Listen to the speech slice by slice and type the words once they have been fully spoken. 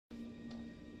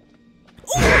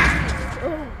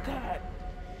Oh God.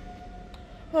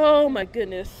 Oh my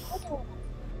goodness.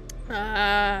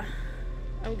 I'm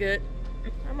good.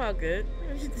 I'm all good.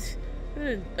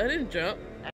 I didn't jump.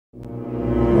 Ooh,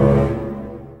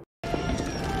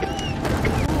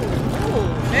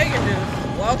 Megan just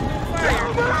walked through the fire.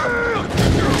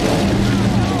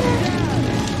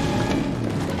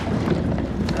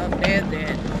 Oh, Dad's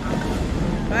dead.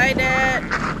 Bye, Dad.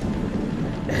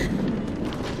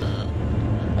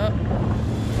 Oh,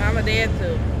 Mama dead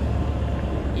too.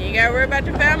 You ain't gotta worry about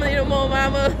your family no more,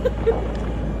 Mama.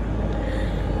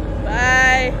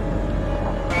 Bye.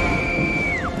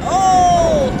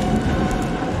 Oh!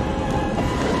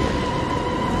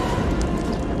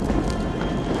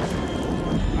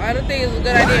 I don't think it was a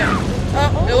good idea.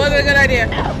 Oh, it wasn't a good idea.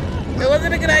 It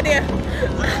wasn't a good idea.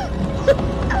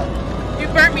 You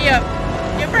burnt me up.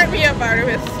 You burnt me up,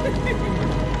 Artemis.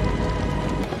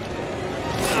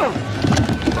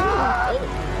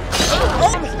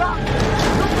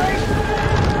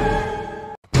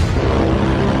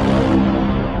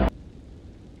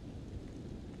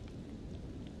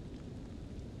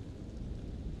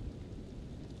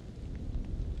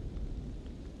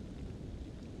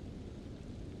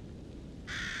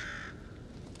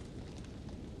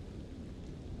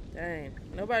 Dang,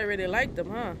 nobody really liked them,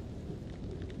 huh?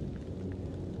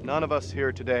 None of us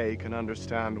here today can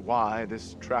understand why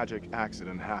this tragic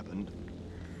accident happened.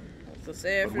 That's a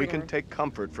sad But we can funeral. take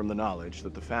comfort from the knowledge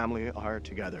that the family are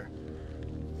together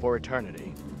for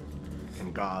eternity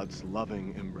in God's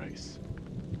loving embrace.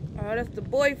 Oh, that's the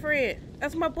boyfriend.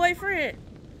 That's my boyfriend.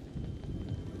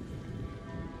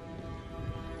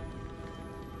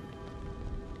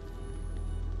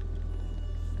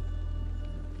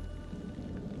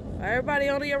 Everybody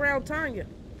only around Tanya.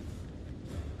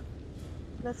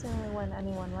 That's the only one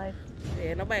anyone liked.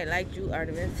 Yeah, nobody liked you,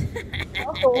 Artemis.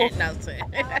 Oh. No, I'm saying.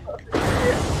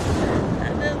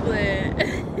 I'm just playing.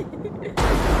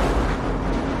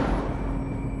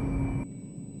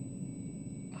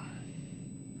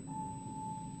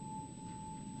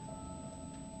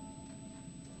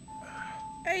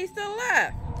 Hey, he's still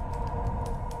alive.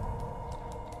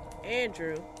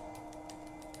 Andrew.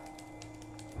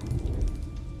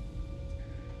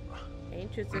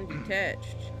 Anxious and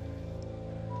detached.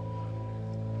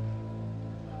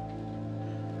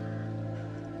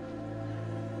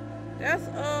 That's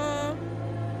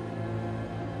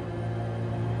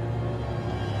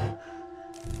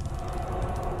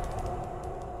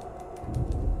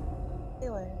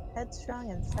Taylor,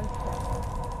 headstrong and sensitive.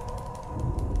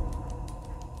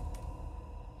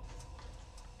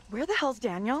 Where the hell's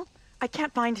Daniel? I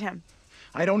can't find him.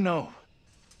 I don't know.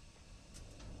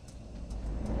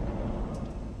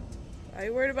 Are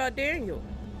you worried about Daniel?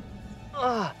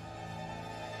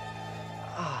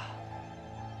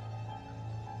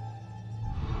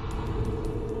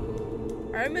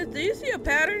 Artemis, do you see a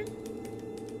pattern?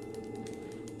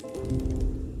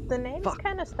 The names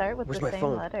kind of start with the same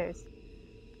letters.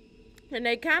 And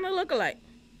they kind of look alike.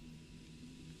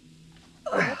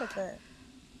 Look at that.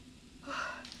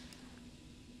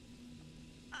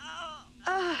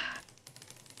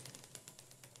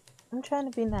 I'm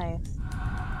trying to be nice.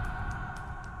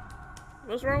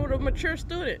 What's wrong with a mature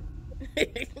student?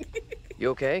 You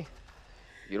okay?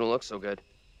 You don't look so good.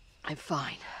 I'm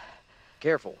fine.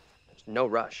 Careful. There's no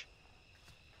rush.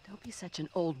 Don't be such an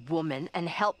old woman and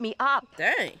help me up.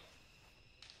 Dang.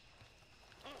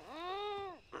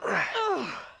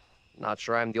 Not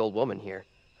sure I'm the old woman here.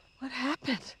 What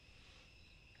happened?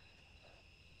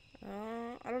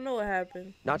 I don't know what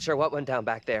happened. Not sure what went down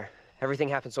back there. Everything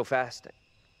happened so fast.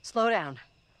 Slow down.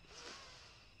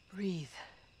 Breathe.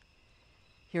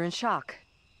 You're in shock.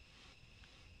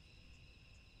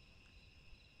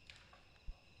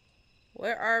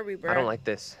 Where are we, bro? I don't like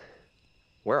this.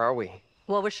 Where are we?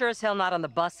 Well, we're sure as hell not on the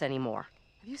bus anymore.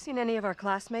 Have you seen any of our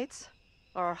classmates?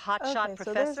 Or our hotshot Okay,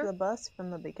 so there's professor? the bus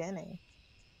from the beginning.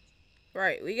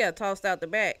 Right, we got tossed out the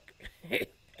back.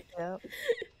 Yep.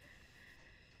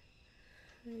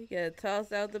 We got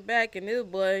tossed out the back, and this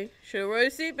boy should wear a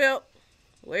seatbelt.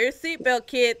 Wear your seatbelt,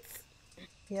 kids.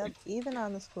 Yep, even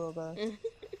on the school bus.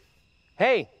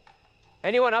 Hey!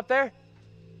 Anyone up there?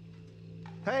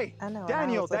 Hey, I know.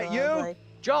 Daniel, when I that was little, I was you? like,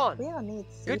 John! we don't need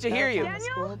Good to hear seatbelts you. on the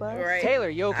school bus. Right. Taylor,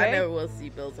 you okay? I never wore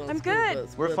seatbelts on I'm school good.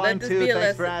 bus, We're but fine let this too, be a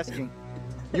thanks for lesson. asking.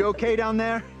 You okay down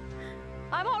there?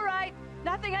 I'm all right.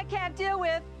 Nothing I can't deal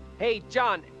with. Hey,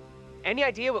 John. Any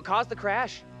idea what caused the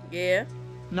crash? Yeah.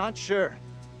 Not sure.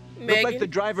 Looked Megan. like the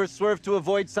driver swerved to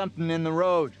avoid something in the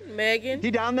road. Megan.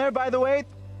 He down there, by the way?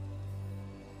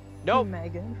 Nope.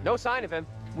 Megan. No sign of him.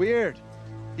 Weird.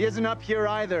 He isn't up here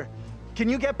either. Can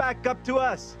you get back up to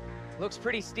us? Looks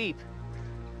pretty steep.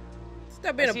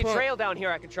 Stop I being a see a punk. trail down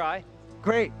here I could try.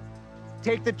 Great.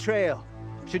 Take the trail.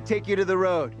 Should take you to the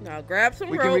road. Now grab some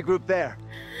We rope. can regroup there.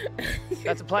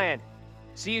 That's a plan.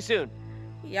 See you soon.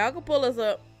 Y'all can pull us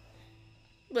up.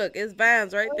 Look, it's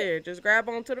vines right there. Just grab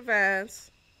onto the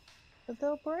vines. But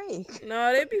they'll break.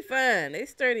 No, they'd be fine. They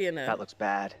sturdy enough. That looks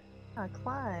bad. I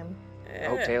climb. I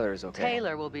hope Taylor is okay.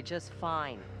 Taylor will be just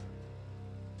fine.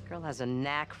 Girl has a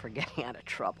knack for getting out of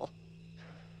trouble.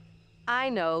 I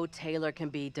know Taylor can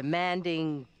be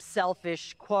demanding,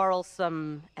 selfish,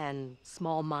 quarrelsome, and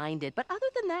small-minded, but other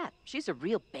than that, she's a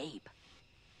real babe.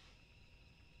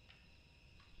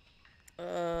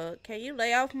 Can you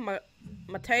lay off my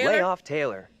Taylor? Lay off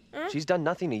Taylor. Huh? She's done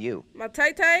nothing to you. My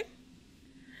Tay-Tay?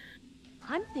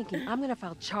 I'm thinking I'm gonna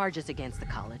file charges against the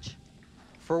college.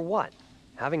 For what?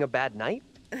 Having a bad night?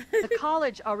 The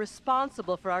college are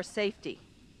responsible for our safety.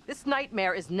 This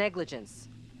nightmare is negligence.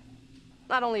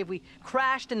 Not only have we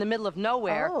crashed in the middle of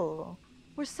nowhere, Oh.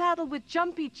 we're saddled with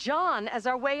Jumpy John as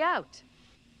our way out.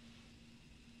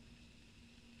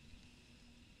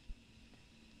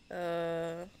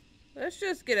 Let's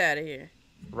just get out of here.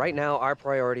 Right now, our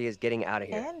priority is getting out of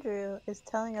here. Andrew is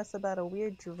telling us about a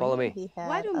weird dream Follow me. he had.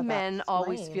 Why do about men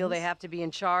always feel they flames. have to be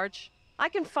in charge? I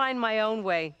can find my own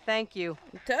way, thank you.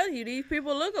 I'm telling you, these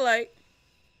people look alike.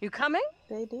 You coming?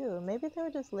 They do. Maybe they were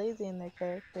just lazy in their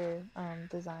character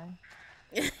design.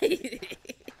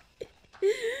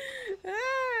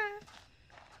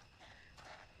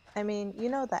 I mean, you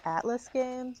know the Atlas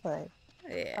games, like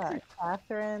Yeah,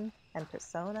 Catherine and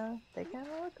Persona, they kind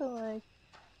of look alike.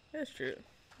 that's true.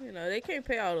 You know, they can't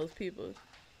pay all those people.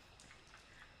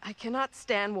 I cannot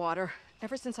stand water.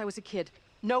 Ever since I was a kid.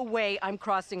 No way I'm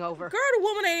crossing over. Girl, the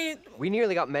woman ain't. We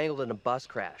nearly got mangled in a bus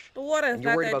crash. The water is And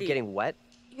you're not worried that about deep. getting wet?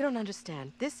 You don't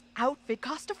understand. This outfit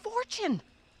cost a fortune.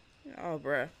 Oh, bruh.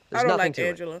 There's I don't nothing like to it.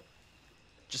 Angela.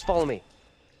 Just follow me.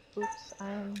 Oops,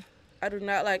 I do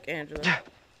not like Angela.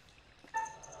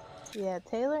 yeah,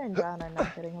 Taylor and John are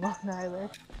not getting along either.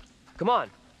 Come on.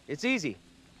 It's easy.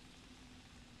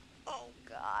 Oh,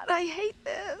 God, I hate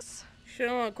this. She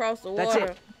don't want to cross the That's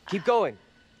water. it. Keep going.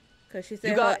 Because she You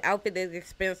said got her it. outfit is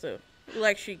expensive.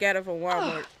 Like she got it from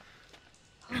Walmart.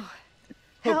 Her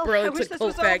Hell, I Burlington wish this Coat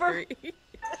was over. Factory.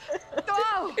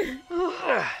 Oh.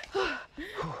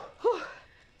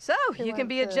 So, She you can went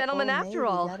be a to gentleman Old after Navy,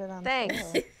 all. got it on Thanks.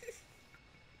 sale.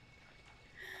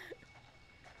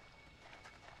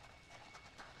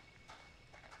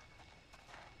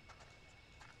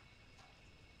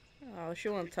 Oh, she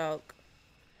want to talk.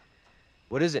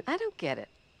 What is it? I don't get it.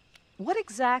 What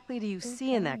exactly do you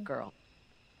see in that girl?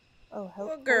 Oh, help!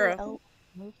 What girl? Help.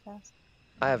 Move fast.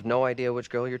 I have no idea which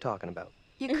girl you're talking about.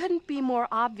 You couldn't be more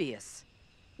obvious.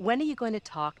 When are you going to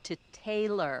talk to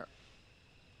Taylor?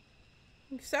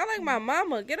 You sound like my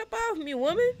mama. Get up off me,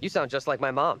 woman. You sound just like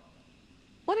my mom.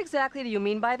 What exactly do you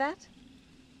mean by that?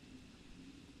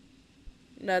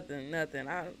 Nothing.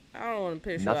 I don't want to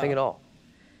piss you off. Nothing at all.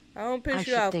 I don't I piss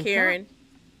you should off, think Karen.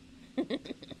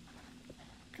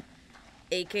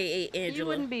 AKA You Angela.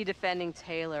 wouldn't be defending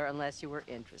Taylor unless you were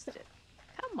interested.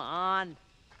 Come on.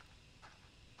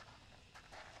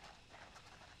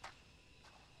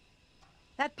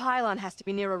 That pylon has to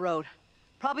be near a road.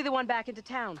 Probably the one back into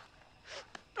town.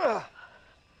 Oh,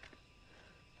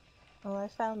 I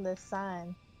found this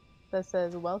sign that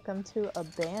says "Welcome to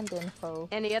Abandon Hope."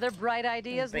 Any other bright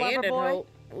ideas, lover Abandoned boy? hope.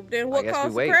 Well, then what guess we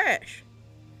caused the wait. crash?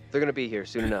 They're gonna be here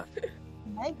soon enough.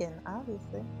 Megan,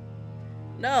 obviously.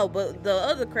 No, but the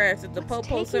other crash that the What's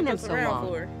Popo taking sent them us so around long?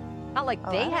 for. Not like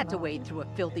Oh, they I don't had to know. wade through a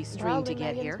filthy stream Probably to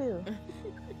get Megan, here. too.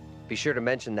 Be sure to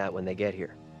mention that when they get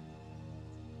here.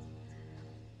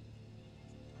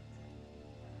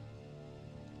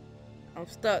 I'm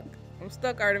stuck. I'm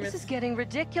stuck, Artemis. This is getting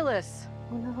ridiculous.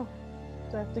 Oh no.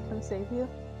 Do I have to come save you?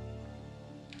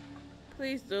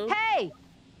 Please do. Hey!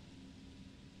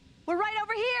 We're right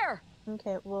over here!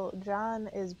 Okay, well, John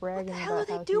is bragging What the hell are about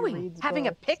they how he doing? reads Having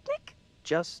a books. picnic?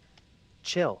 Just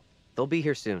chill. They'll be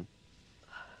here soon.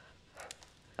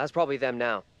 That's probably them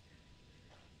now.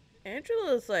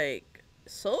 Angela's like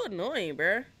so annoying,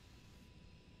 bruh.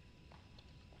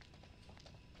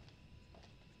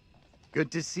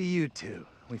 Good to see you two.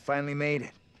 We finally made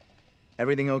it.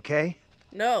 Everything okay?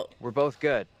 No. We're both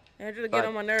good. Angela get But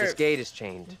on my nerves. this gate is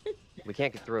chained. We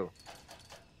can't get through.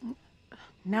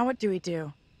 Now what do we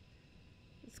do?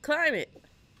 It's climate.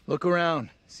 Look around.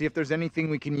 See if there's anything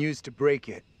we can use to break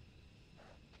it.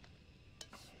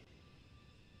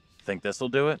 Think this'll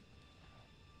do it?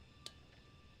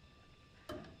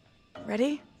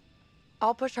 Ready?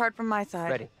 I'll push hard from my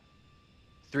side. Ready.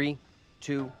 3,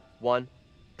 2, 1,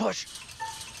 push!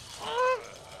 Oh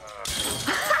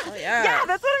yeah. Yeah,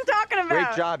 that's what I'm talking Great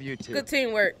about? job, you two. Good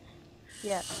teamwork.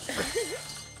 Yeah.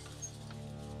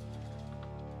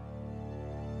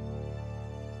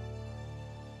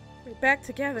 We're back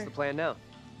together. What's the plan now?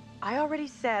 I already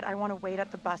said I want to wait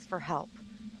at the bus for help,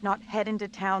 not head into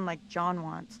town like John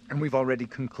wants. And we've already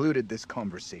concluded this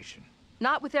conversation.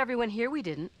 Not with everyone here, we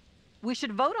didn't. We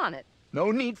should vote on it.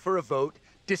 No need for a vote.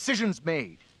 Decision's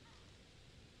made.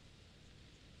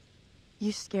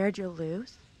 You scared you'll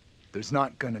lose? There's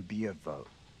not gonna be a vote.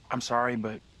 I'm sorry,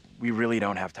 but we really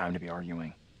don't have time to be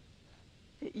arguing.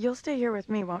 You'll stay here with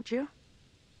me, won't you?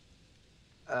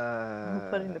 I'm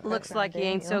putting the Looks pressure on like you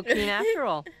ain't so Daniel. keen after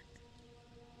all.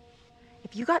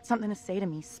 If you got something to say to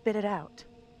me, spit it out.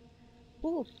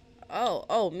 Ooh.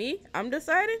 Oh, me? I'm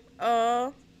deciding? Yeah,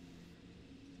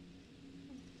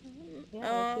 what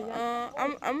you got?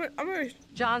 I'm gonna.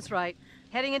 John's right.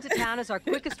 Heading into town is our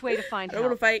quickest way to find I don't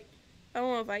want to help. fight. I don't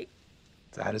want to fight.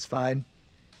 Satisfied?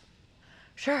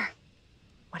 Sure.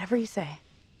 Whatever you say.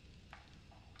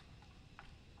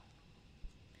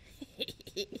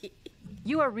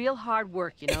 You are real hard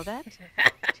work, you know that?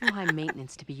 Too high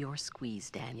maintenance to be your squeeze,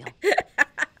 Daniel.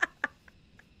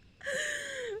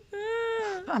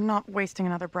 I'm not wasting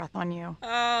another breath on you.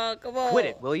 Oh, come on. Quit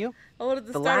it, will you? I wanted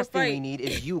to The start a last thing fight. we need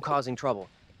is you causing trouble.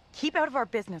 Keep out of our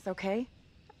business, okay?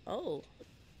 Oh.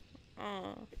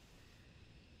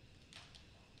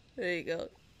 There you go.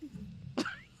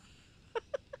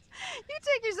 You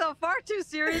take yourself far too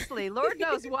seriously. Lord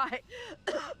knows why.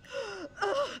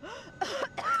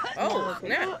 Oh,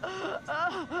 snap.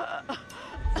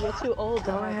 You're too old to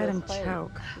Go have ahead this and fight.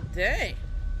 choke. Dang.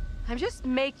 I'm just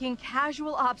making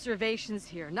casual observations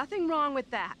here. Nothing wrong with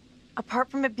that. Apart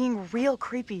from it being real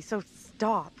creepy, so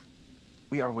stop.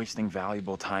 We are wasting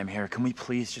valuable time here. Can we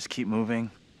please just keep moving?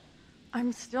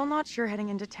 I'm still not sure heading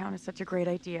into town is such a great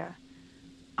idea.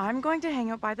 I'm going to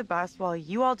hang out by the bus while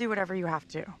you all do whatever you have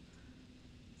to.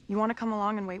 You want to come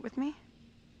along and wait with me?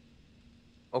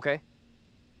 Okay.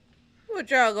 What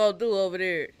y'all gonna do over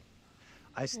there?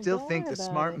 I still Don't think worry the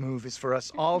about smart it. move is for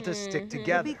us all to stick You'll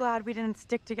together. be glad we didn't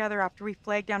stick together after we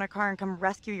flagged down a car and come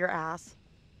rescue your ass.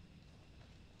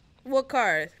 What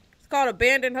car? It's called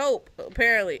Abandoned Hope,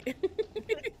 apparently.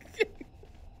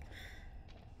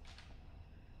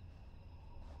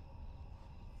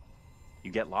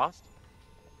 You get lost?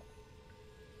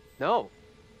 No,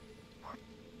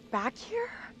 Back here?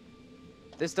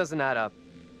 this doesn't add up.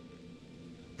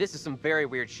 This is some very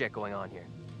weird shit going on here.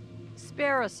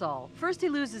 Spare us all. First he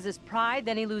loses his pride,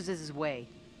 then he loses his way.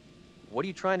 What are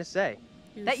you trying to say?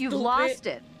 That you've stupid. lost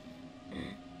it.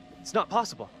 It's not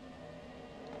possible.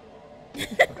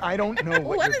 Look, I don't know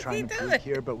what What you're is trying he to doing? prove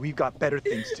here, but we've got better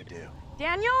things to do.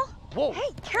 Daniel? Whoa! Hey,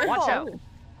 careful! Watch out!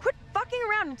 Quit fucking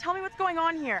around and tell me what's going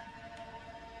on here.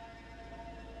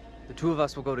 The two of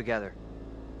us will go together.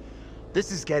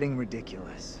 This is getting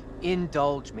ridiculous.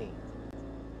 Indulge me.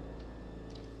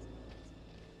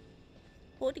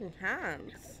 Holding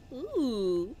hands.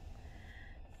 Ooh.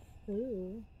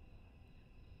 Ooh.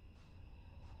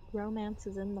 Romance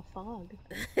is in the fog.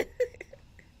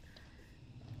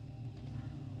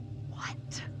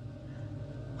 What?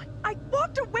 I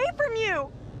walked away from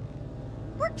you!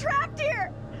 We're trapped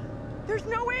here! There's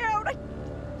no way out!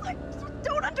 I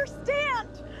don't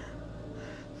understand!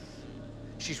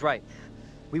 She's right.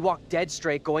 We walked dead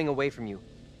straight going away from you.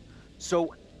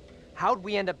 So, how'd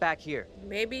we end up back here?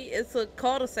 Maybe it's a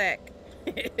cul-de-sac.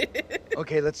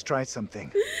 Okay, let's try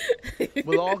something.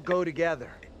 We'll all go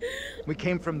together. We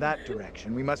came from that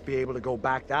direction. We must be able to go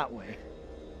back that way.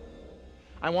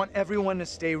 I want everyone to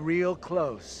stay real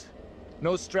close.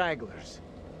 No stragglers.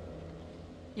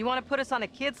 You want to put us on a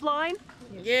kid's line?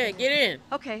 Yeah, get in.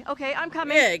 Okay, I'm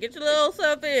coming. Yeah, get your little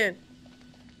self in.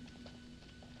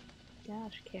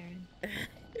 Gosh, Karen.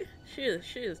 She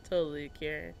is totally a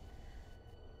Karen.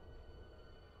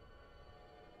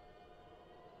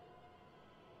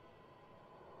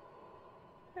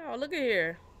 Oh, look at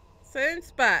here. Same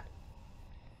spot.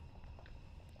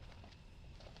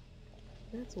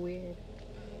 That's weird.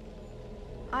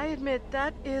 I admit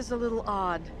that is a little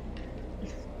odd.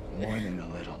 More than a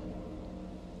little.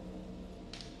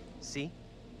 See?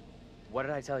 What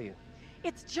did I tell you?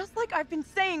 It's just like I've been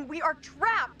saying, we are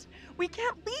trapped! We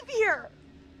can't leave here!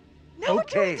 Now what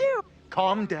do Okay, we do?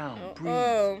 calm down.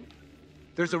 Breathe.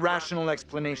 There's a Oh, rational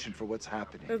explanation for what's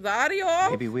happening. is the audio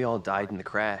off? Maybe we all died in the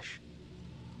crash.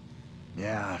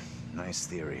 Yeah, nice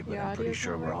theory, but Your I'm pretty audio's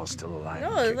sure not we're all still alive. No,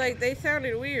 and it's kicking. like they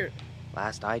sounded weird.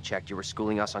 Last I checked, you were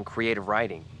schooling us on creative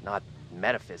writing, not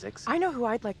metaphysics. I know who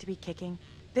I'd like to be kicking.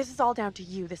 This is all down to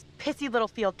you, this pissy little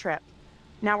field trip.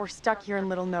 Now we're stuck here in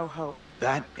Little No Hope.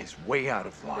 That is way out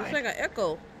of It's line. like an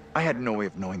echo. I had no way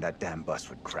of knowing that damn bus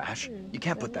would crash. You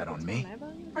can't put that on me.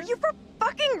 Are you for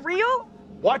fucking real?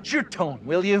 Watch your tone,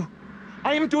 will you?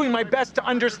 I am doing my best to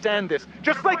understand this,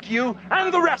 just like you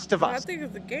and the rest of I us. think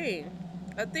it's a game.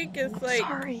 I think it's like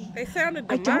Sorry. they sounded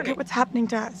I demonic. don't get what's happening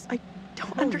to us. I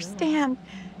don't understand.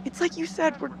 It's like you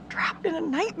said, we're trapped in a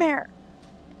nightmare.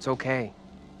 It's okay.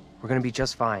 We're gonna be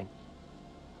just fine.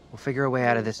 We'll figure a way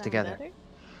out of this together.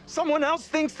 Someone else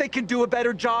thinks they can do a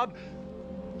better job?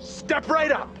 Step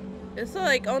right up. It's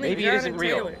like only Maybe it John isn't and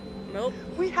real. Taylor. Nope.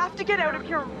 We have to get out of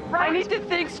here right I need to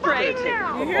think straight.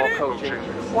 now. You hear that? Coaching.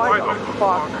 Why the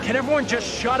fuck? Can everyone just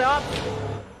shut up?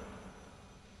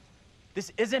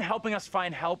 This isn't helping us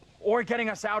find help or getting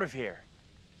us out of here.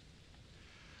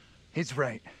 He's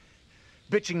right.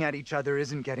 Bitching at each other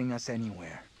isn't getting us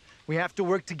anywhere. We have to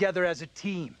work together as a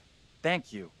team.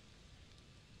 Thank you.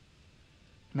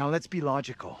 Now let's be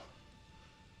logical.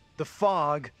 The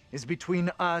fog is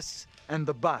between us and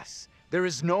the bus. There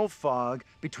is no fog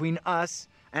between us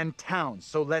and town,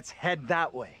 so let's head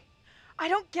that way. I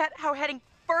don't get how heading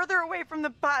further away from the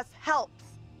bus helps.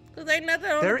 Cause ain't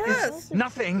nothing on There the is bus.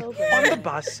 nothing on the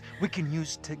bus we can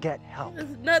use to get help.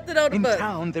 There's nothing on the In bus.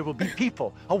 town, there will be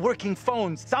people, a working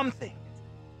phone, something.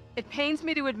 It pains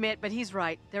me to admit, but he's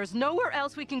right. There's nowhere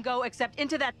else we can go except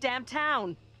into that damn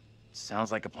town.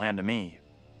 Sounds like a plan to me.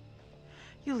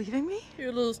 You leaving me?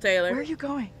 You lose, Taylor. Where are you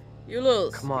going? You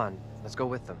lose. Come on, let's go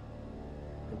with them.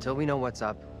 Until we know what's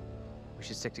up, we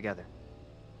should stick together.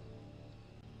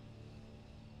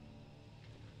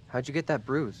 How'd you get that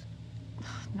bruise?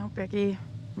 No biggie.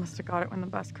 Must have got it when the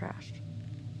bus crashed.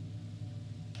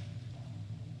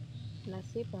 My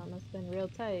seatbelt must have been real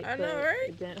tight. I know, but right?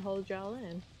 It didn't hold y'all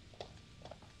in.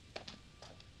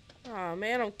 Oh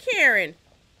man, I'm Karen.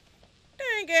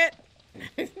 Dang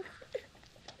it.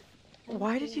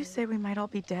 Why did you say we might all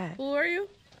be dead? Who are you?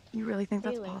 You really think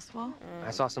that's Haley. possible?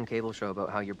 I saw some cable show about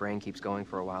how your brain keeps going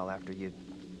for a while after you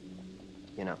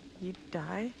know, You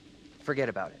die? forget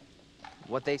about it.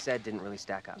 What they said didn't really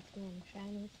stack up. Damn,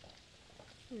 shiny.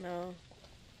 No,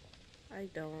 I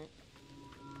don't.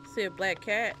 See a black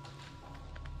cat.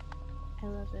 I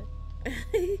love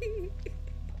it.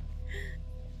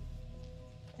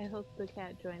 I hope the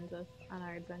cat joins us on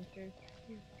our adventure.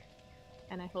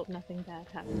 And I hope nothing bad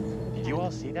happens to the Did cat. you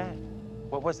all see that?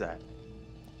 What was that?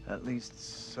 At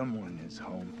least someone is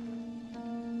home.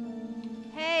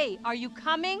 Hey, are you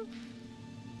coming?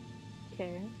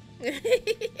 Karen?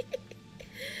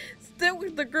 Stick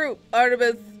with the group,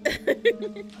 Artemis.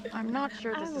 I'm not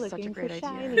sure this I'm is such a looking great for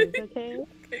idea. shinies, okay?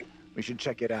 We should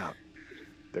check it out.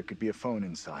 There could be a phone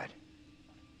inside.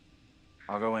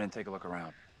 I'll go in and take a look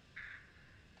around.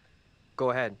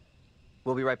 Go ahead.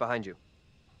 We'll be right behind you.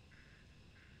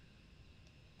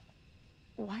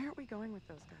 Why aren't we going with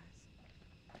those guys?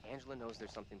 Angela knows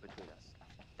there's something between us.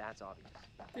 That's obvious.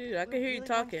 Dude, I can We're hear you really going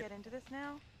to talking. Get into this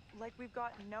now? Like we've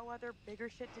got no other bigger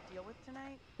shit to deal with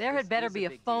tonight? There This had better is be a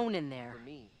big phone deal. in there. For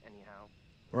me, anyhow.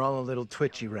 We're all a little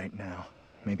twitchy right now.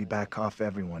 Maybe back off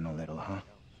everyone a little, huh?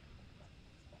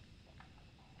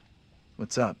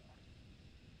 What's up?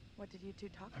 What did you two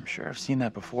talk about? I'm sure I've seen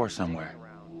that before somewhere.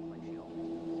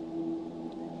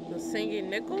 The singing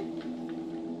nickel?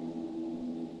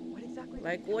 What exactly?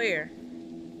 Like where?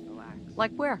 Relax.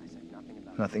 Like where? I said nothing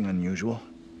about Nothing unusual?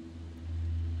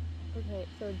 Okay,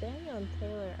 so Daniel and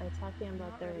Taylor are talking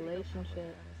about their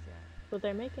relationship, but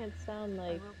they're making it sound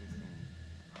like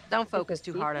Don't focus a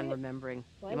too hard on secret? remembering.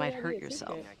 Why You would might that hurt be a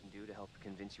yourself. secret? I can do to help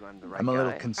convince you I'm the right I'm a little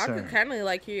guy. I could concerned. kind of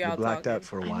like hear You y'all blacked talking. out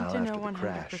for a I while need to know after the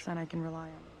 100% crash. I can rely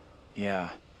on. Yeah,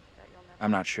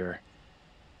 I'm not sure.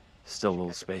 Still a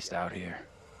little spaced out here.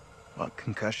 Well,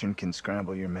 concussion can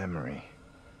scramble your memory.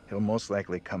 He'll most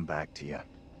likely come back to you.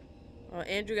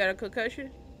 Andrew got a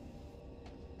concussion?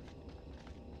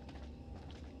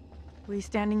 We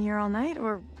standing here all night,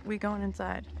 or we going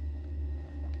inside?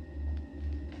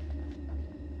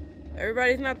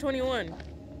 Everybody's not 21.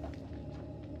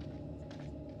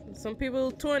 Some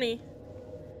people 20.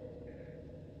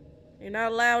 You're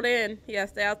not allowed in. You gotta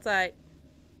stay outside.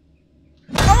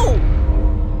 Oh!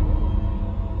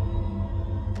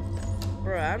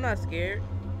 Bruh, I'm not scared.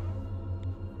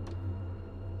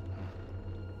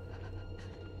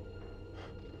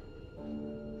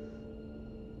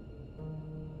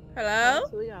 Hello?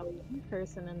 so we got one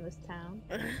person in this town.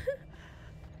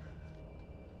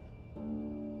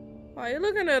 Why you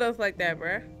looking at us like that,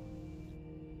 bruh?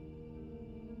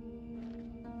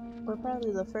 We're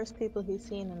probably the first people he's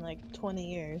seen in like 20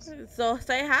 years. So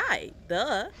say hi.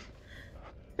 Duh.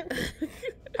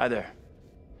 Hi there.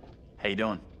 How you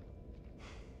doing?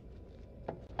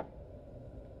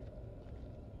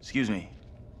 Excuse me,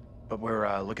 but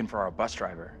we're looking for our bus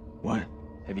driver. What?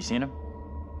 Have you seen him?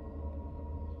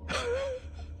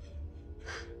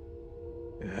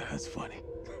 Yeah, that's funny.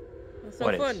 What's so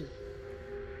What is? funny?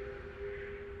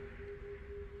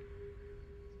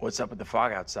 What's up with the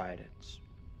fog outside? It's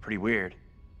pretty weird.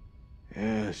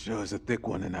 Yeah, sure is a thick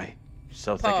one tonight.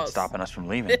 So thick Pause. it's stopping us from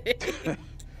leaving.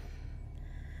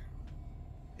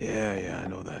 Yeah, I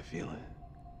know that feeling.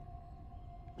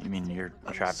 You mean you're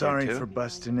trapped Sorry here too? for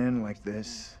busting in like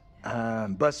this.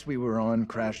 Bus we were on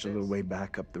crashed a little way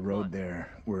back up the road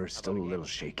there. We're still a little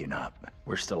shaken up.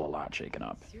 We're still a lot shaken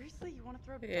up. Seriously, you want to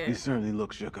throw Yeah. You certainly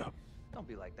look shook up. Don't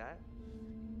be like that.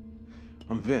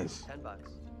 I'm Vince. $10.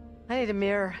 I need a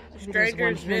mirror. Maybe there's one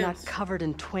Strangers here not Vince. covered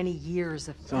in 20 years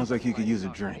of... Sounds like you could use a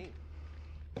drink.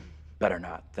 Better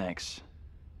not, thanks.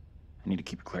 I need to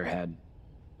keep a clear head.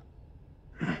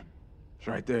 It's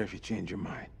right there if you change your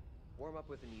mind. Warm up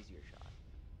with an easier shot.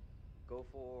 Go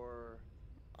for...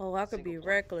 Oh, I could be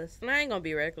reckless. No, I ain't gonna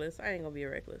be reckless. I ain't gonna be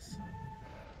reckless.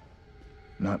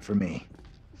 Not for me.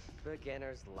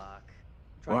 beginner's luck.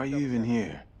 Why are you even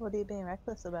here? What are you being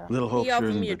reckless about? Little Hope He sure offered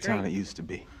isn't me the a town it drink. used to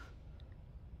be.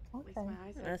 Okay.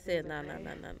 I said, no.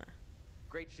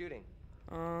 Great shooting.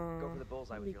 Go for the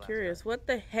bullseye I'd with be your last curious. shot. What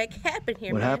the heck happened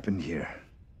here, What man? happened here?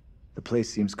 The place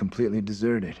seems completely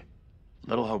deserted.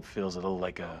 Little Hope feels a little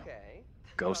like a Okay.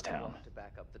 ghost Not town. enough to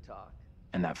back up the talk.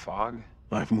 And that fog?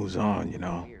 Life moves on, you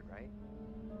know, Weird, right?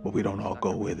 but we don't all Stuck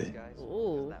go up with these it. guys,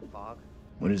 Ooh. that fog.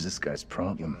 What is this guy's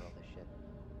problem? All this shit.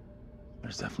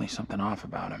 There's definitely something off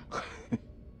about him.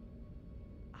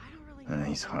 I don't really know.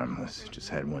 He's harmless. Just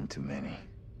had one too many.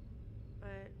 But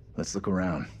Let's look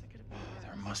around. it could have been There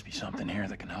worse. must be something here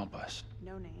that can help us.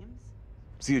 No names.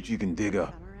 See what you can dig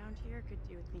up. Some around here could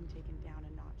do with being taken down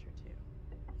a notch or two.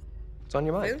 What's on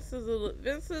your mind?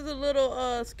 Vince is a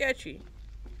little sketchy.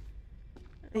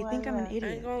 They think I'm an I ain't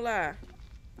idiot. gonna lie.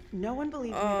 No one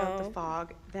believes me about Oh. the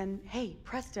fog. Then, hey,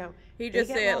 presto. He they just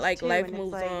get said lost like too, life and it's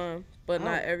moves like, on, but oh,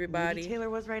 not maybe everybody. Taylor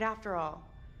was right after all.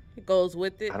 It goes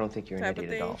with it. I don't think you're an type of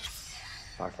idiot at all. thing.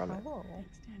 Far from it. Oh.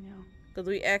 Thanks, Danielle. Because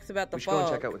we asked about the We should go and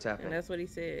fog, check out what's happening. and that's what he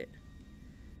said.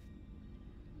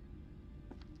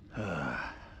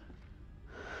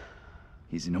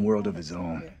 He's in a world of his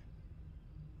own.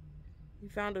 You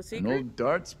found a An secret? old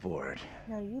darts board.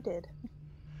 No, you did.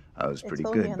 I was It's pretty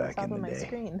only good on the back top in of the my day.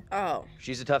 screen. Oh,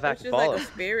 She's a tough act it's to just like follow. a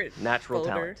spirit Natural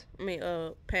folder. talent. I mean,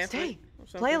 pamphlet. Stay. or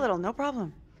something. Play a little, no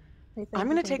problem. You think I'm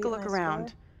you gonna can take a beat look my around.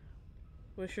 score?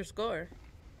 What's your score?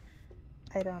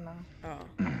 I don't know, Oh.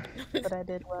 but I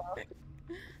did well.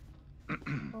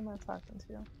 Who am I talking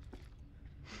to?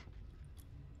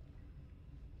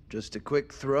 Just a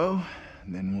quick throw,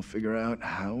 and then we'll figure out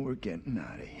how we're getting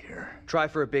out of here. Try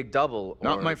for a big double.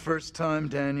 Not or- my first time,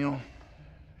 Daniel.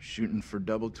 Shooting for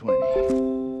double 20.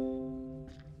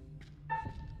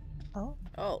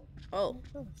 Oh, Oh.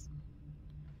 close.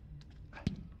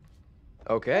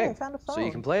 Okay. Hey, I found a So you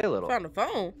phone. can play a little. Found a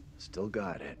phone. Still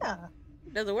got it. Yeah.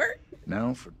 Does it work?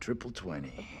 Now for triple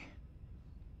 20.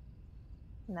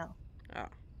 No, Oh.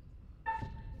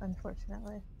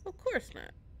 unfortunately. Of course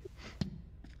not.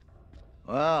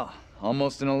 Well,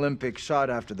 almost an Olympic shot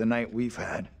after the night we've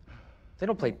had. They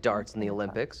don't play darts in the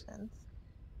Olympics.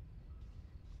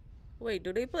 Wait,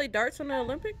 do they play darts in the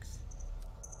Olympics?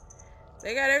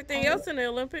 They got everything else in the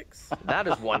Olympics. That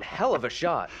is one hell of a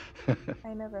shot.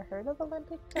 I never heard of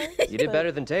Olympic darts. You did but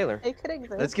better than Taylor. It could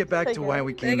exist. Let's get back I to why guess.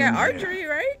 we They came got in here. archery,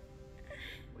 right?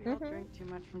 We all drink too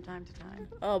much from time to time.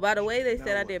 Oh, by the way, they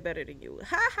said I did better than you.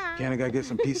 Ha ha. Can't I get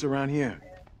some peace around here?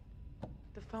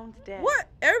 The phone's dead. What?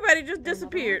 Everybody just There's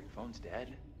another disappeared. Phone's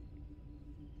dead.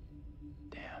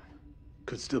 Damn.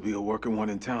 Could still be a working one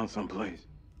in town someplace.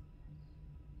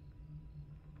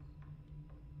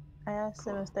 I asked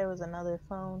him if there was another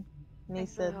phone, and he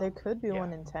Thanks for the said there help. could be Yeah.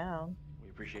 one in town. We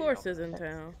Of appreciate course, your is in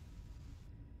town.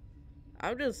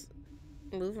 I'm just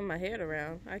moving my head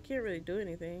around. I can't really do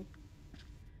anything.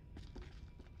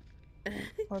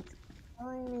 Well, it's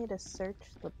telling me to search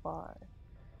the bar.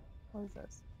 What is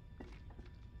this?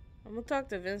 I'm gonna talk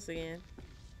to Vince again.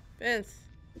 Vince.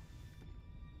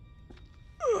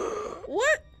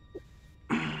 What?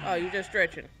 Oh, you just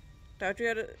stretching. Thought you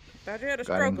had a Got stroke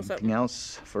or anything something.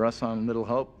 else for us on Little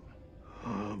Hope?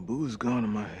 Booze gone in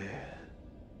my head.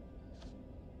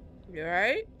 You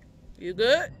alright? You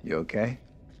good? You okay?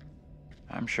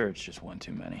 I'm sure it's just one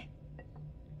too many.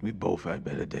 We both had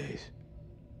better days.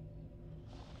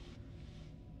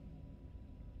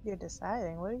 You're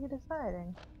deciding. What are you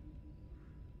deciding?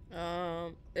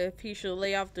 If he should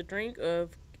lay off the drink or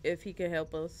if he can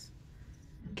help us.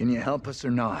 Can you help us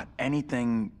or not?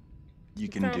 Anything you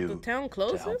can found do the town to help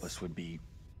closest? us would be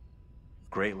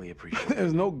greatly appreciated.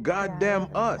 There's no goddamn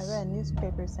I us. read a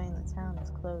newspaper saying the town is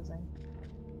closing.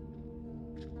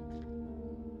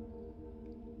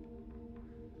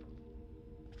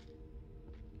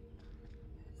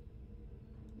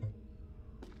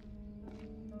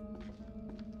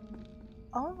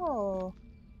 Oh.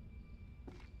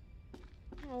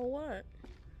 Oh, what?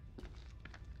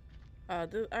 Oh,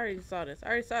 I already saw this. I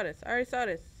already saw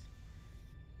this.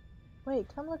 Wait,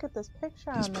 come look at this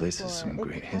picture This on the place floor. has some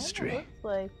great It history. kinda looks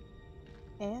like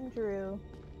Andrew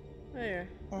Where?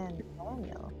 and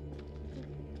Daniel.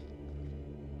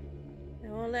 It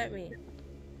won't let me.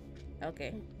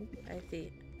 Okay, I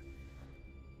see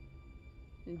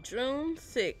it. June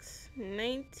 6,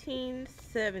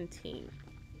 1917.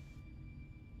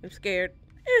 I'm scared.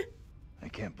 I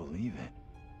can't believe it.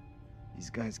 These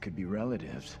guys could be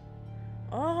relatives.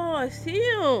 Oh, I see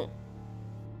them.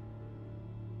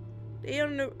 They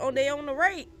on the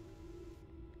right.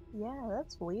 Yeah,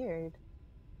 that's weird.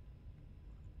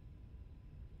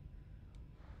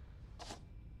 I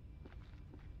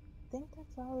think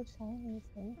that's all the Chinese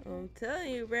thing. I'm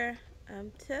telling you, bruh.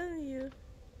 I'm telling you.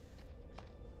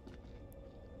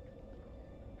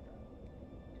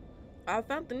 I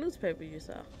found the newspaper you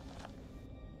saw.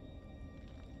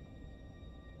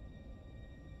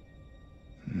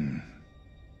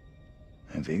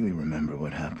 I vaguely remember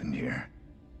what happened here.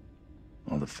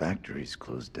 All the factories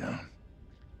closed down.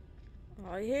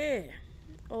 Oh, yeah.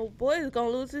 Oh, boy is gonna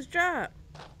lose his job.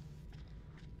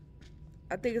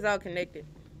 I think it's all connected.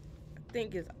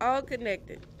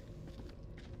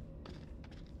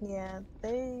 Yeah,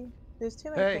 there's too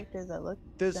many Hey, characters that look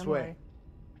this similar. way.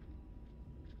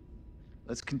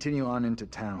 Let's continue on into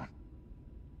town.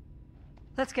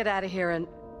 Let's get out of here and...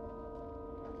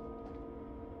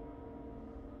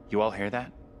 You all hear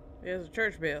that? There's a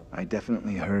church bell. I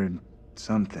definitely heard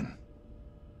something.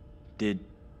 Did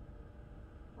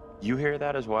you hear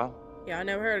that as well? Y'all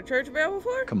never heard a church bell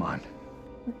before? Come on.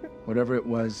 Whatever it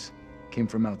was, came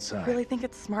from outside. Really think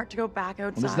it's smart to go back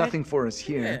outside? Well, there's nothing for us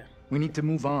here. Yeah. We need to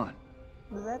move on.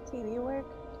 Does that TV work?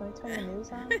 Can we turn the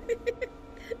news on?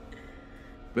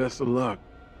 Best of luck.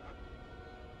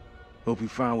 Hope you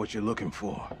find what you're looking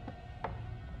for.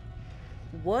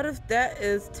 What if that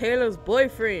is Taylor's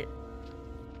boyfriend?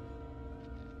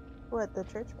 What, the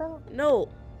church bell? No,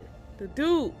 the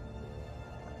dude.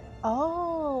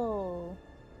 Oh.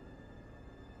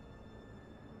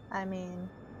 I mean,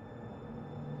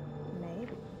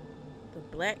 maybe. The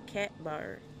Black Cat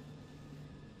Bar.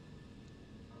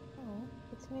 Oh,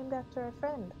 it's named after a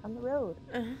friend on the road.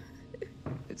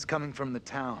 It's coming from the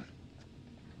town.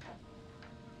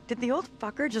 Did the old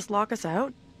fucker just lock us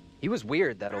out? He was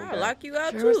weird, that old I'll guy. lock you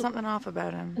out Sure too. was something off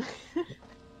about him.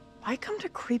 Why come to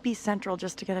Creepy Central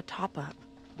just to get a top-up?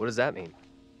 What does that mean?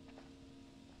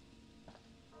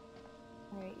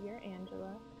 Alright, you're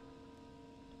Angela.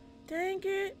 Dang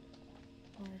it.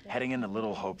 Oh, that's Heading into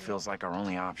Little Hope feels like our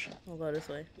only option. I'll go this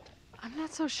way. I'm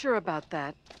not so sure about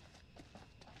that.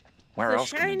 Where It's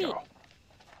else can we shiny. go?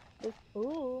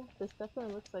 this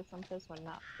definitely looks like someplace we're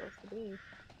not supposed to be.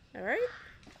 All right.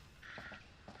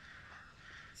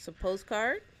 It's a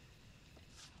postcard.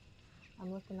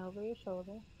 I'm looking over your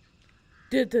shoulder.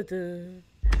 Duh.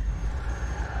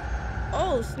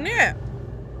 Oh, snap.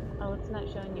 Oh, it's not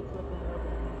showing you flipping it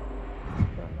over.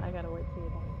 So I gotta wait till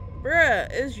you're done. Bruh,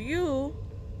 it's you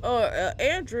or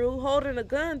Andrew holding a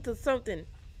gun to something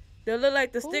that look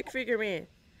like the stick figure man.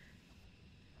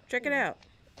 Check it out.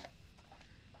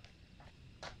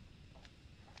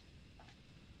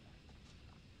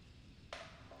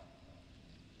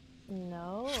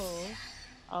 No.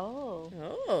 Oh.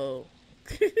 Oh.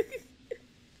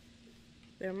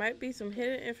 There might be some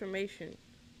hidden information.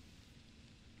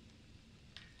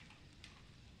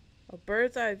 A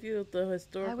bird's eye view of the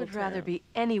historical I would rather town. be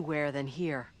anywhere than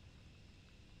here.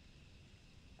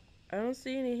 I don't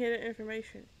see any hidden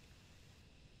information.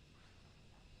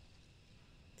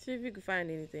 See if you can find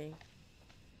anything.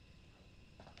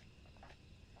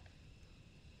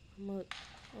 I'm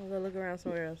gonna look around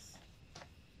somewhere else.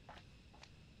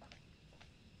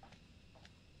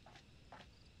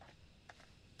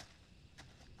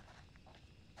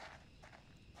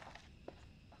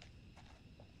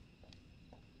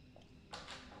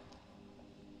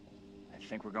 I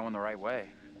think we're going the right way.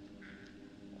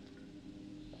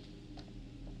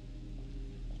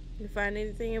 You find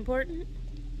anything important?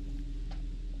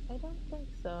 I don't think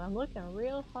so. I'm looking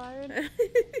real hard.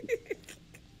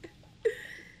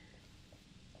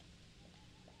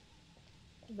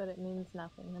 But it means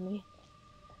nothing to me.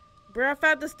 Bro, I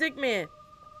found the stick man.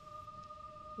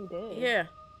 You did? Yeah.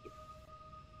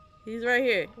 He's right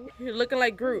here. He's looking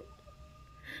like Groot.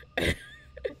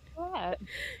 What?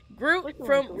 Groot Looking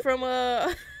from like Groot? from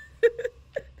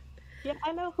Yeah,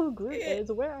 I know who Groot Yeah.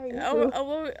 is. Where are you?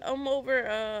 I'm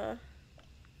over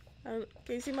can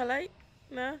you see my light?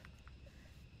 No?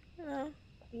 No?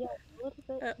 Yeah, a little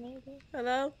bit, maybe.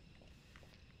 Hello?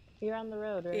 You're on the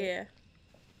road, right? Yeah.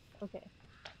 Okay.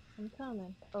 I'm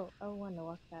coming. Oh, I want to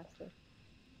walk faster.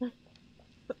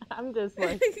 I'm just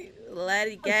like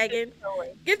Laddie gagging.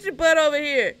 Get your butt over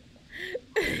here.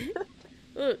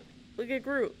 Look at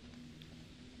Groot.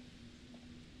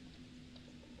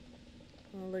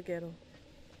 Oh, look at him.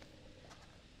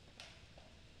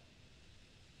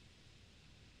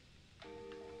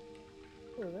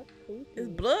 Oh, that's creepy. There's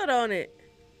blood on it.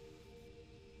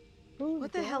 Who's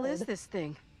What the hell is blood? this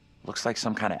thing? Looks like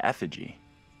some kind of effigy.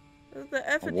 That's the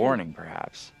A effigy. warning,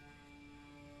 perhaps.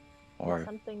 Or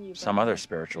Something you some burn. other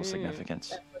spiritual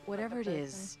significance. Whatever it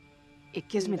is, it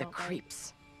gives me the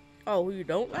creeps. Oh, you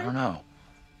don't I like? don't know.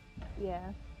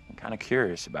 Yeah. I'm kind of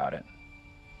curious about it.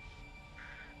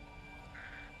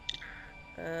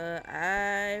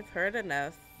 I've heard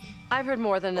enough. I've heard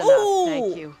more than enough, Ooh!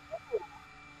 thank you.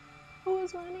 Who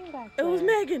was running back It there? was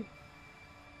Megan.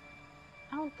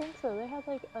 I don't think so. They had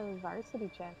like a varsity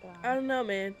jacket on. I don't know,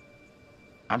 man.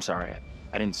 I'm sorry.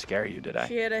 I didn't scare you, did I?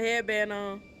 She had a headband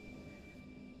on.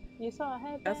 You saw a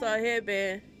headband? I saw a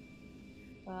headband.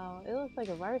 Wow, it looks like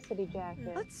a varsity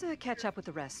jacket. Let's catch up with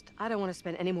the rest. I don't want to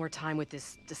spend any more time with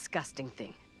this disgusting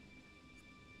thing.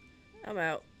 I'm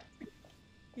out.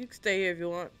 You can stay here if you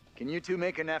want. Can you two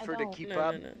make an effort to don't. keep No,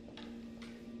 up? no.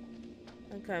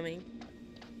 I'm coming.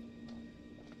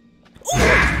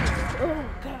 Oh,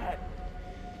 God.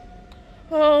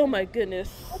 Oh, my goodness.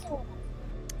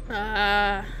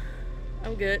 I'm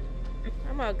good.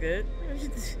 I'm all good.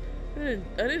 I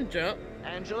didn't jump.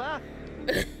 Angela?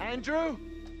 Andrew?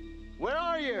 Where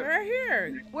are you? Right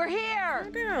here. We're here!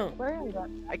 Calm down. We're in the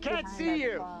I can't behind see that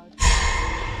you. fog.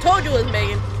 Told you it was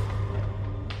Megan.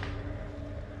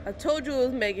 I told you it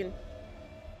was Megan.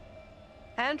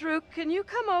 Andrew, can you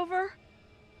come over?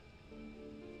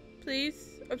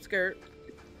 Please. I'm scared.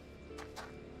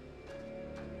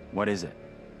 What is it?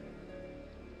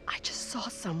 I just saw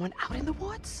someone out in the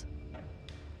woods.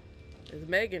 It's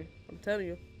Megan. I'm telling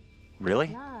you. Really?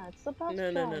 Nah, it's the bus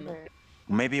No. driver.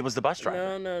 Maybe it was the bus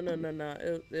driver.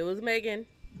 No. It was Megan.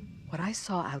 What I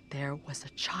saw out there was a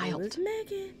It child. was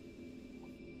Megan.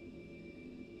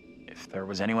 If there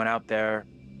was anyone out there,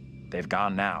 they've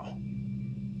gone now.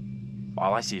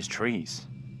 All I see is trees.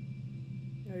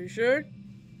 Are you sure?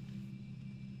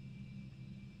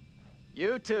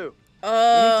 You two. You need to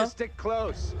Uh. stick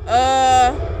close.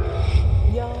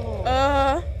 Yo.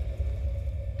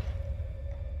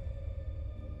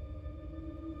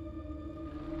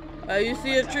 You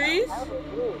see our trees? That was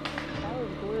Groot. That was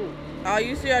Groot.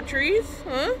 You see our trees?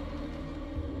 Huh?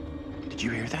 Did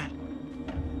you hear that?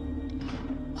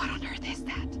 What on earth is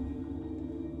that?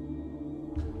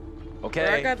 Okay,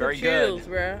 Bro, I got the very chills, good.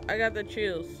 bro. I got the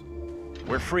chills.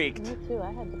 We're freaked. Me too.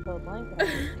 I had to put a blanket on.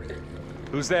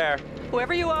 Who's there?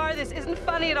 Whoever you are, this isn't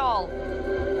funny at all.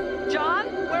 John,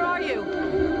 where are you?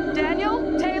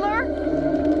 Daniel? Taylor?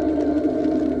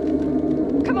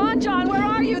 Come on, John, where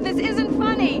are you? This isn't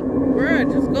funny.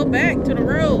 Bruh, just go back to the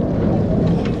road.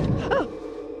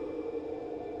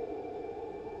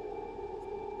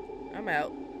 I'm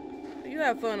out. You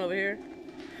have fun over here.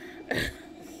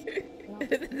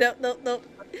 Nope.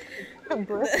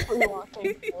 Briskly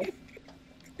walking.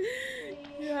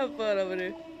 You have fun over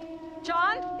there.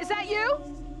 John, is that you?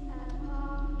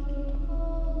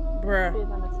 Bruh.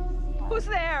 Who's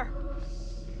there?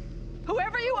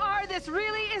 Whoever you are, this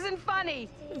really isn't funny.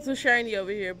 It's so shiny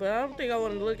over here, but I don't think I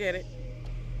want to look at it.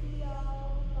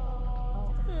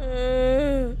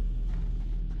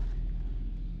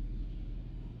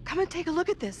 Come and take a look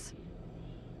at this.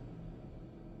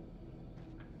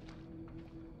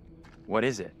 What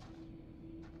is it?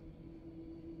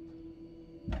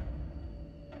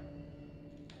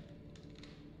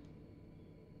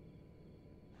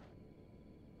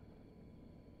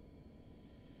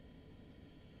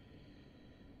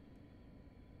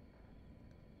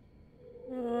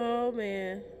 Oh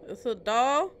man, it's a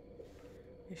doll,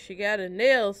 and she got a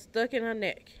nail stuck in her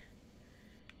neck.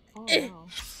 Oh no.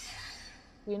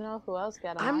 You know who else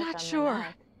got a I'm mark not on their sure.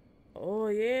 neck? Oh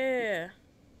yeah.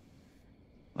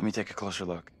 Let me take a closer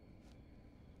look.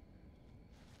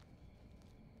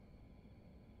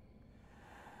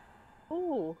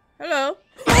 Ooh. Hello.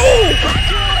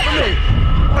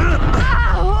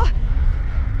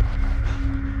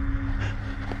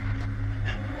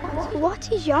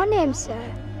 What is your name, sir?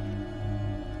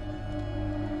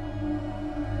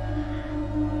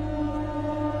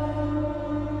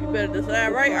 You better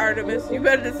decide right, Artemis. You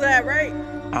better decide right.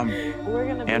 We're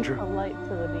gonna be Andrew? polite to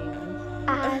the demons.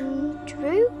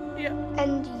 Andrew? Yeah.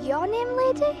 And your name,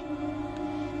 lady?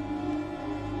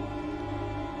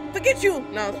 Forget you.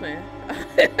 No, it's fine.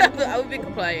 I would be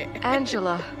compliant.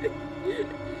 Angela.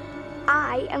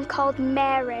 I am called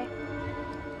Mary.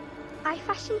 I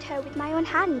fashioned her with my own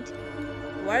hand.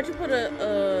 Why'd you put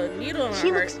a needle in her She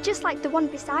heart? looks just like the one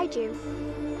beside you.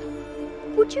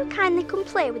 Would you kindly come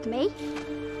play with me?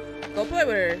 Go play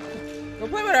with her. Go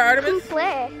play with her, Artemis. Come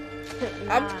play.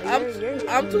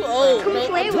 I'm too old. Come No,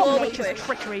 play I'm too with old me. to play.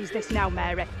 Trickery is this now,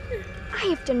 Mary? I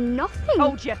have done nothing.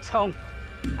 Hold your tongue.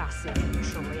 I see you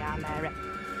truly are, Mary.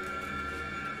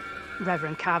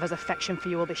 Reverend Carver's affection for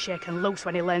you will be shaken loose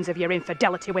when he learns of your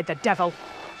infidelity with the devil.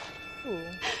 Ooh.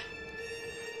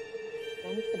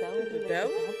 Infidelity The with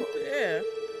devil? Yeah.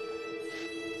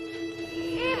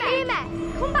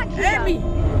 Amy, come back here. Amy!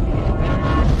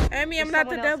 Amy, I'm not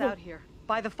the Someone else devil. out here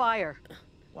by the fire.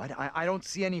 What? I don't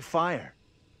see any fire.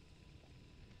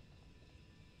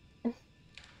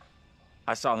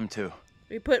 I saw them too.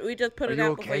 We just put Are it you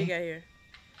out before you okay? got here.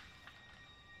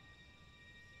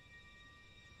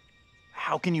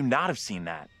 How can you not have seen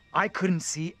that? I couldn't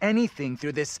see anything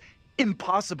through this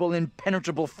impossible,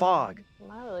 impenetrable fog.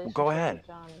 My relationship go ahead. with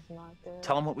John is not good.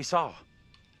 Tell them what we saw.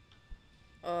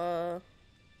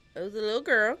 It was a little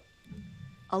girl.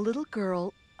 A little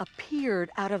girl appeared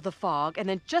out of the fog, and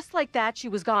then just like that, she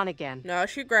was gone again. No,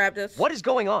 she grabbed us. What is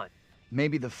going on?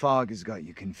 Maybe the fog has got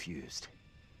you confused.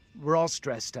 We're all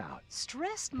stressed out.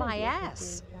 Stressed my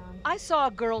ass. John. I saw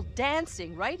a girl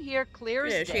dancing right here, clear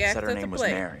Yeah, as she day. asked Said her us to name was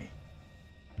play. Mary.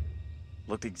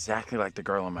 Looked exactly like the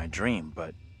girl in my dream,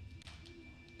 but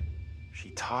she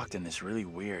talked in this really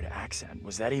weird accent.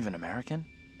 Was that even American?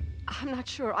 I'm not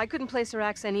sure. I couldn't place her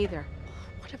accent either.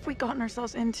 What have we gotten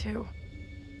ourselves into?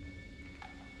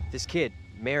 This kid,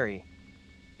 Mary,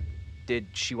 did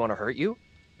she want to hurt you?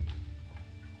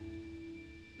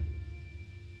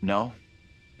 No.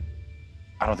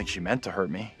 I don't think she meant to hurt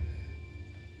me.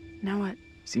 Now what?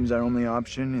 Seems our only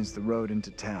option is the road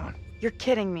into town. You're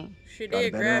kidding me. She Got a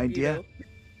did better grab idea? you, though.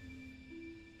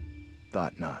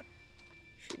 Thought not.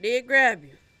 She did grab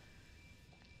you.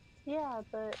 Yeah,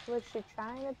 but was she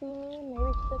trying to be mean?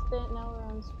 Maybe she just didn't know her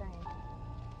own strength.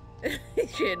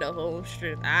 She had no home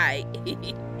strength.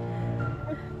 Aight.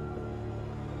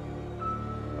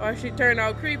 Or she turned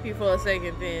out creepy for a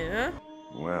second then, huh?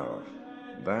 Well,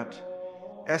 that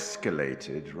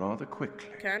escalated rather quickly.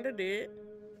 Kinda did.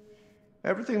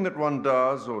 Everything that one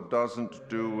does or doesn't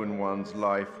do in one's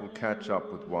life will catch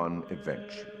up with one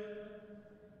eventually.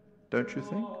 Don't you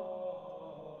think?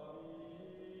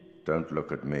 Don't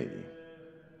look at me.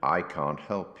 I can't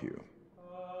help you.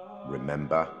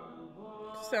 Remember?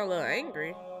 Sound a little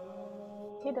angry.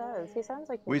 He does. He sounds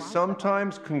like he We wants to.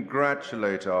 sometimes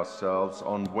congratulate ourselves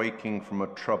on waking from a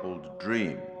troubled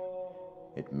dream.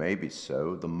 It may be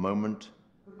so the moment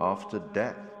after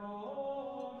death.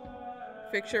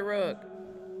 Fix your rug.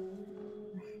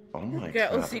 On my Got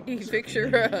travels OCD, over fix your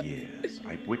many rug. years,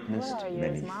 I've witnessed Where are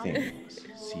many yours, Mom? things,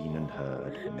 seen and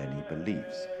heard many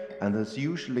beliefs, and there's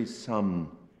usually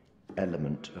some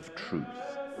element of truth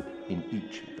in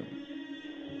each of them.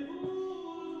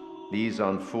 These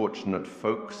unfortunate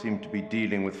folk seem to be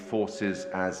dealing with forces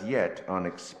as yet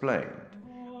unexplained.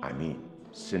 I mean,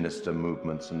 sinister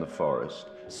movements in the forest,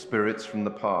 spirits from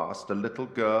the past, a little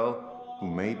girl who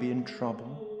may be in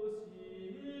trouble.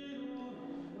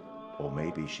 Or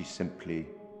maybe she simply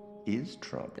is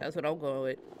trouble. That's what I'm going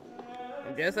with.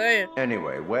 I'm just saying.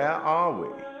 Anyway, where are we?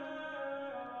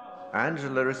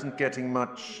 Angela isn't getting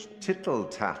much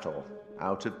tittle-tattle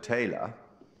out of Taylor.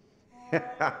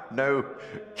 No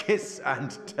kiss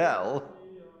and tell.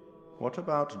 What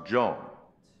about John?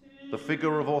 The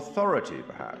figure of authority,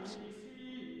 perhaps?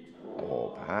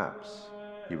 Or perhaps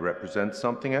he represents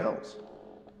something else.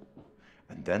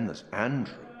 And then there's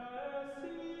Andrew.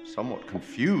 Somewhat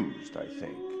confused, I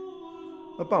think.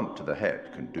 A bump to the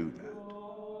head can do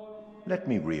that. Let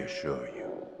me reassure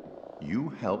you. You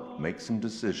helped make some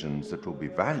decisions that will be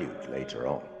valued later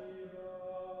on.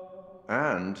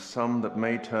 And some that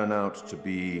may turn out to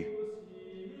be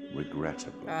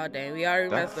regrettable. Oh, dang. We already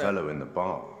That messed up. fellow in the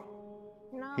bar.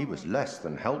 No. He was less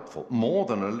than helpful, more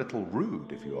than a little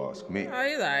rude, if you ask me. Oh,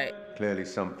 he's alright. Clearly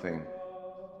something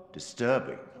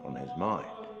disturbing on his mind.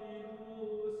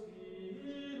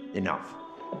 Enough.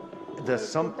 There's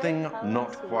something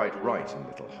not quite right in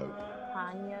Little Hope,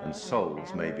 Tanya and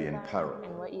souls Amanda may be in peril.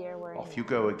 And what year we're Off in. you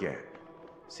go again.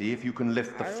 See if you can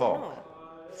lift the I don't fog. know.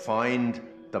 Find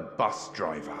the bus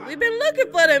driver. We've been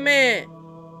looking for the man.